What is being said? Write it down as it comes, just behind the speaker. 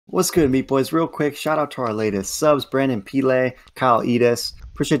What's good, Meat Boys? Real quick, shout out to our latest subs, Brandon Pile, Kyle Edis.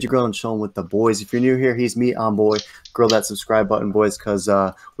 Appreciate you grilling chilling with the boys. If you're new here, he's Meat on Boy. Grill that subscribe button, boys, because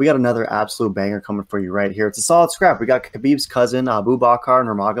we got another absolute banger coming for you right here. It's a solid scrap. We got Khabib's cousin, Abubakar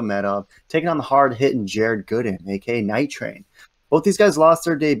Nurmagomedov, taking on the hard-hitting Jared Gooden, a.k.a. Night Train. Both these guys lost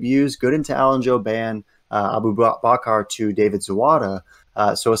their debuts. Gooden to Alan Jouban, Abubakar to David Zawada.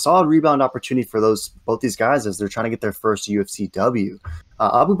 So a solid rebound opportunity for both these guys as they're trying to get their first UFC W.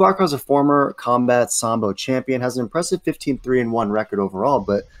 Abubakar is a former combat sambo champion, has an impressive 15-3-1 record overall,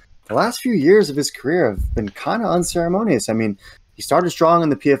 but the last few years of his career have been kind of unceremonious. I mean, he started strong in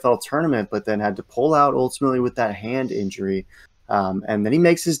the PFL tournament, but then had to pull out ultimately with that hand injury. And then he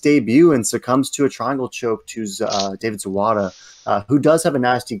makes his debut and succumbs to a triangle choke to David Zawada, who does have a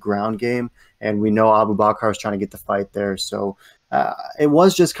nasty ground game, and we know Abubakar is trying to get the fight there. So it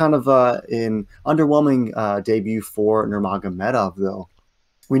was just kind of an underwhelming debut for Nurmagomedov, though.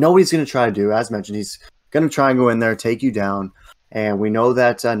 We know what he's going to try to do. As mentioned, he's going to try and go in there, take you down. And we know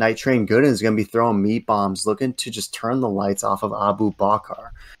that Night Train Gooden is going to be throwing meat bombs, looking to just turn the lights off of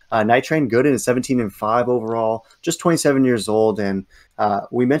Abubakar. Night Train Gooden is 17-5 overall, just 27 years old. And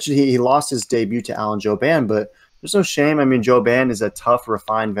we mentioned he lost his debut to Alan Jouban, but there's no shame. I mean, Jouban is a tough,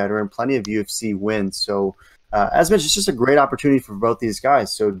 refined veteran, plenty of UFC wins. So as mentioned, it's just a great opportunity for both these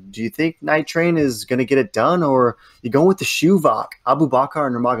guys. So do you think Night Train is going to get it done, or you going with the Shuvak, Abubakar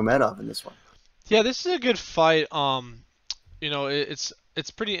and Nurmagomedov in this one? Yeah, this is a good fight.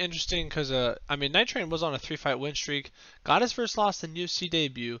 It's pretty interesting because I mean, Night Train was on a 3-fight win streak, got his first loss in UFC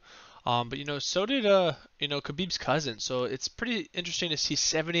debut, but so did Khabib's cousin. So it's pretty interesting to see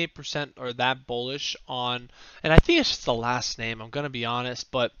 78% are that bullish on, and I think it's just the last name. I'm gonna be honest,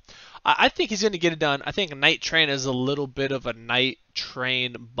 but I think he's gonna get it done. I think Night Train is a little bit of a Night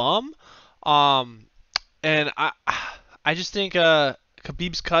Train bum, and I just think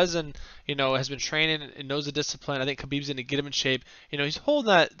Khabib's cousin, has been training and knows the discipline. I think Khabib's going to get him in shape. He's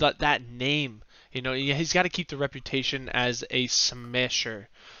holding that name. He's got to keep the reputation as a smasher.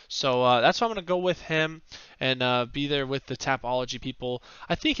 So that's why I'm going to go with him and be there with the Tapology people.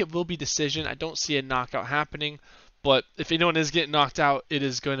 I think it will be decision. I don't see a knockout happening. But if anyone is getting knocked out, it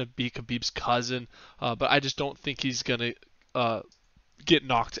is going to be Khabib's cousin. But I just don't think he's going to get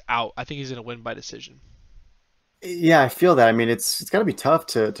knocked out. I think he's going to win by decision. Yeah, I feel that. I mean, it's got to be tough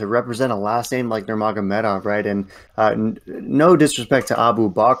to represent a last name like Nurmagomedov, right? And no disrespect to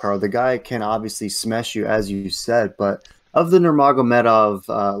Abubakar, the guy can obviously smash you, as you said. But of the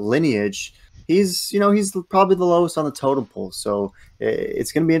Nurmagomedov lineage, he's probably the lowest on the totem pole. So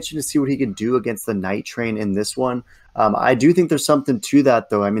it's going to be interesting to see what he can do against the Night Train in this one. I do think there's something to that,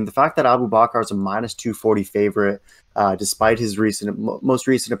 though. I mean, the fact that Abubakar is a -240 favorite, despite his most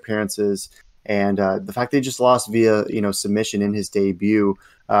recent appearances. And the fact they just lost via submission in his debut,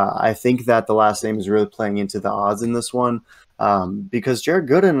 I think that the last name is really playing into the odds in this one, because Jared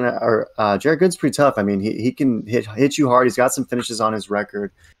Gooden's pretty tough. I mean, he can hit you hard. He's got some finishes on his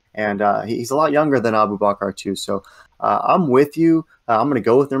record, and he's a lot younger than Abubakar too. So I'm with you. I'm going to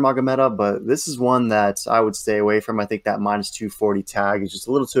go with Nurmagomedov, but this is one that I would stay away from. I think that -240 tag is just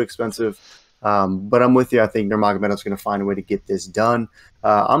a little too expensive. But I'm with you. I think Nurmagomedov's going to find a way to get this done.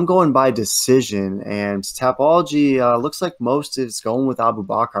 I'm going by decision, and Tapology looks like most is going with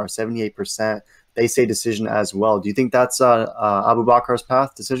Abubakar, 78%. They say decision as well. Do you think that's Abubakar's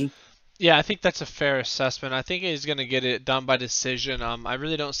path, decision? Yeah, I think that's a fair assessment. I think he's going to get it done by decision. I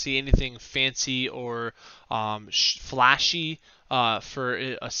really don't see anything fancy or flashy for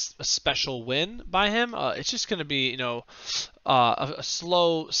a special win by him. It's just going to be, a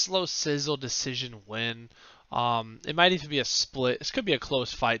slow sizzle decision win. It might even be a split. This could be a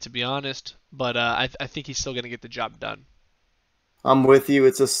close fight, to be honest, but I think he's still going to get the job done. I'm with you.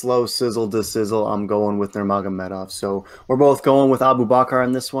 It's a slow sizzle to sizzle. I'm going with Nurmagomedov. So we're both going with Abubakar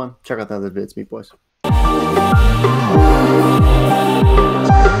in this one. Check out the other vids, Meat Boys.